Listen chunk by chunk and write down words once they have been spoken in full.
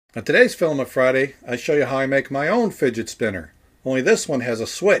On today's Filament Friday, I show you how I make my own fidget spinner. Only this one has a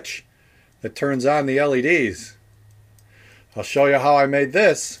switch that turns on the LEDs. I'll show you how I made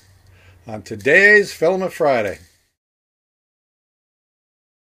this on today's Filament Friday.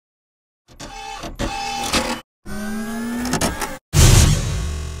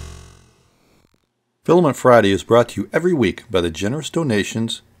 Filament Friday is brought to you every week by the generous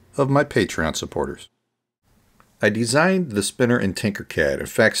donations of my Patreon supporters. I designed the spinner in Tinkercad. In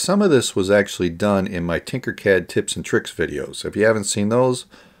fact, some of this was actually done in my Tinkercad tips and tricks videos. If you haven't seen those,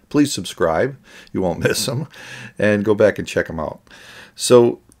 please subscribe. You won't miss them. And go back and check them out.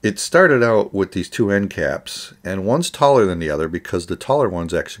 So it started out with these two end caps, and one's taller than the other because the taller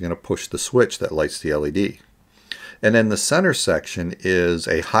one's actually going to push the switch that lights the LED. And then the center section is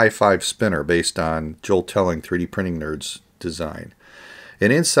a high five spinner based on Joel Telling 3D Printing Nerd's design.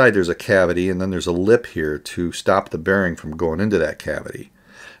 And inside there's a cavity, and then there's a lip here to stop the bearing from going into that cavity.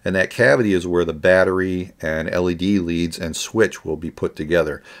 And that cavity is where the battery and LED leads and switch will be put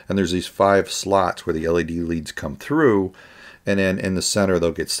together. And there's these 5 slots where the LED leads come through, and then in the center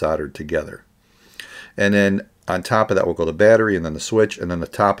they'll get soldered together. And then on top of that will go the battery, and then the switch, and then the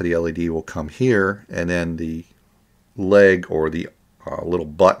top of the LED will come here, and then the leg or the little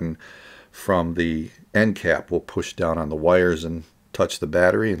button from the end cap will push down on the wires and touch the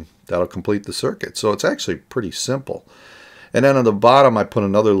battery, and that'll complete the circuit. So it's actually pretty simple. And then on the bottom I put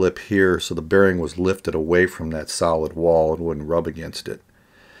another lip here so the bearing was lifted away from that solid wall and wouldn't rub against it.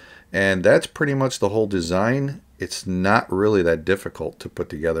 And that's pretty much the whole design. It's not really that difficult to put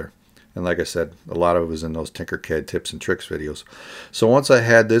together. And like I said, a lot of it was in those Tinkercad tips and tricks videos. So once I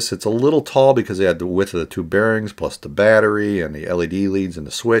had this, it's a little tall because I had the width of the 2 bearings plus the battery and the LED leads and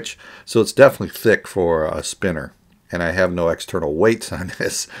the switch. So it's definitely thick for a spinner. And I have no external weights on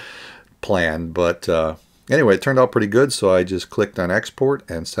this plan. But anyway, it turned out pretty good. So I just clicked on export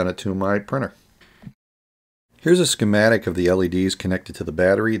and sent it to my printer. Here's a schematic of the LEDs connected to the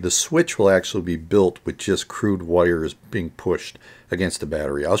battery. The switch will actually be built with just crude wires being pushed against the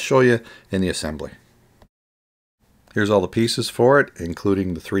battery. I'll show you in the assembly. Here's all the pieces for it,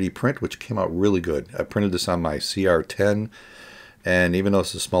 including the 3D print, which came out really good. I printed this on my CR10, and even though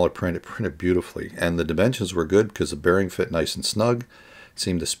it's a smaller print, it printed beautifully. And the dimensions were good because the bearing fit nice and snug. It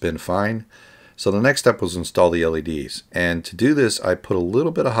seemed to spin fine. So the next step was to install the LEDs. And to do this, I put a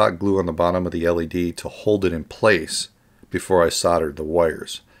little bit of hot glue on the bottom of the LED to hold it in place before I soldered the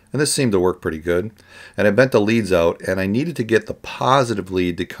wires. And this seemed to work pretty good. And I bent the leads out, and I needed to get the positive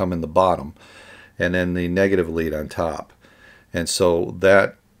lead to come in the bottom and then the negative lead on top. And so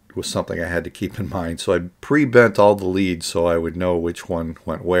that was something I had to keep in mind. So I pre-bent all the leads so I would know which one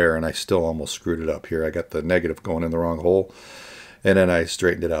went where, and I still almost screwed it up here. I got the negative going in the wrong hole, and then I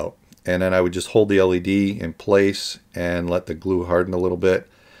straightened it out. And then I would just hold the LED in place and let the glue harden a little bit.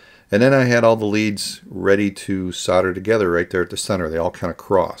 And then I had all the leads ready to solder together right there at the center. They all kind of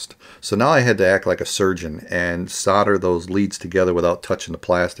crossed. So now I had to act like a surgeon and solder those leads together without touching the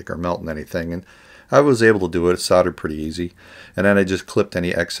plastic or melting anything. And I was able to do it. It soldered pretty easy. And then I just clipped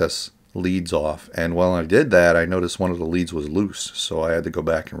any excess leads off. And while I did that, I noticed one of the leads was loose. So I had to go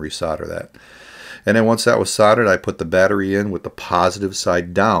back and resolder that. And then once that was soldered, I put the battery in with the positive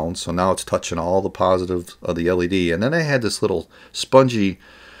side down. So now it's touching all the positives of the LED. And then I had this little spongy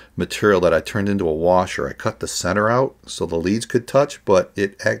material that I turned into a washer. I cut the center out so the leads could touch, but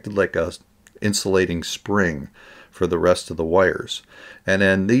it acted like a insulating spring for the rest of the wires. And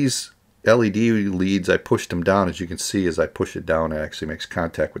then these LED leads, I pushed them down. As you can see, as I push it down, it actually makes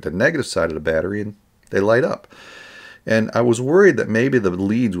contact with the negative side of the battery and they light up. And I was worried that maybe the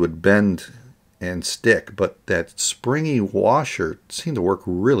leads would bend and stick, but that springy washer seemed to work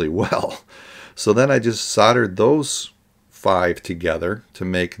really well. So then I just soldered those 5 together to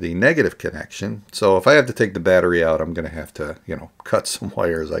make the negative connection. So if I have to take the battery out, I'm going to have to, cut some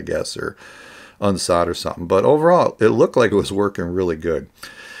wires, I guess, or unsolder something. But overall, it looked like it was working really good.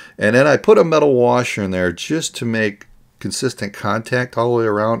 And then I put a metal washer in there just to make consistent contact all the way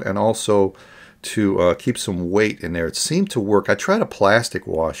around, and also to keep some weight in there. It seemed to work. I tried a plastic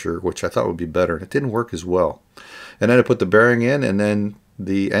washer, which I thought would be better, and it didn't work as well. And then I put the bearing in and then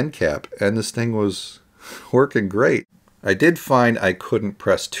the end cap, and this thing was working great. I did find I couldn't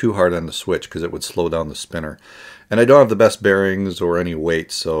press too hard on the switch because it would slow down the spinner. And I don't have the best bearings or any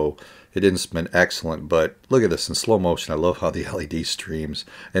weight, so it didn't spin excellent. But look at this in slow motion. I love how the LED streams,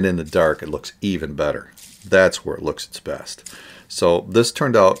 and in the dark it looks even better. That's where it looks its best. So this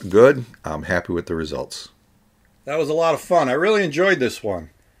turned out good. I'm happy with the results. That was a lot of fun. I really enjoyed this one.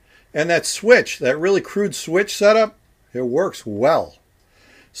 And that switch, that really crude switch setup, it works well.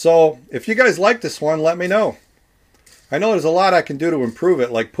 So if you guys like this one, let me know. I know there's a lot I can do to improve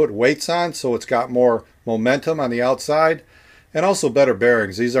it, like put weights on so it's got more momentum on the outside, and also better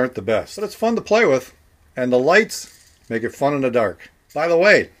bearings. These aren't the best, but it's fun to play with, and the lights make it fun in the dark. By the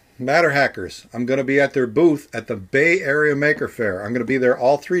way, Matter Hackers, I'm going to be at their booth at the Bay Area Maker Faire. I'm going to be there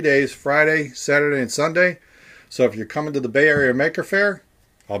all 3 days, Friday, Saturday, and Sunday. So if you're coming to the Bay Area Maker Faire,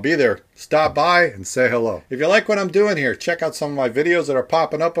 I'll be there. Stop by and say hello. If you like what I'm doing here, check out some of my videos that are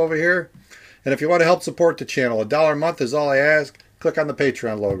popping up over here. And if you want to help support the channel, $1 a month is all I ask. Click on the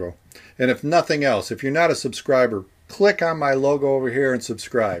Patreon logo. And if nothing else, if you're not a subscriber, click on my logo over here and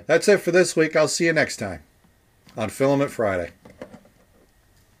subscribe. That's it for this week. I'll see you next time on Filament Friday.